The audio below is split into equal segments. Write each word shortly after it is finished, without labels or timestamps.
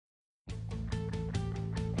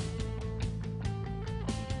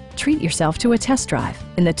treat yourself to a test drive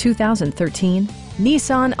in the 2013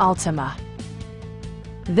 Nissan Altima.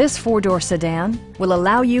 This four-door sedan will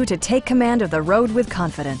allow you to take command of the road with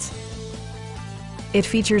confidence. It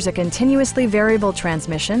features a continuously variable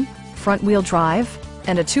transmission, front-wheel drive,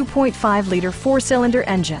 and a 2.5-liter four-cylinder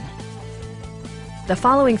engine. The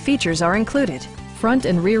following features are included: front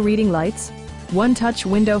and rear reading lights, one-touch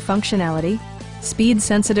window functionality,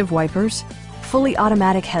 speed-sensitive wipers, fully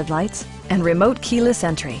automatic headlights, and remote keyless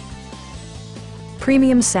entry.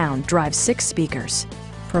 Premium sound drives 6 speakers,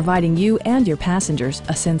 providing you and your passengers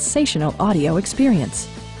a sensational audio experience.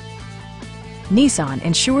 Nissan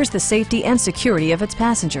ensures the safety and security of its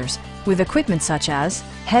passengers with equipment such as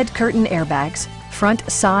head curtain airbags, front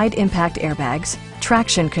side impact airbags,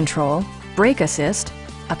 traction control, brake assist,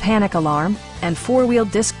 a panic alarm, and 4-wheel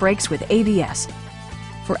disc brakes with ABS.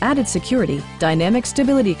 For added security, dynamic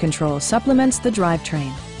stability control supplements the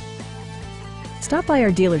drivetrain. Stop by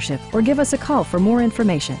our dealership or give us a call for more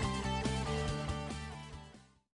information.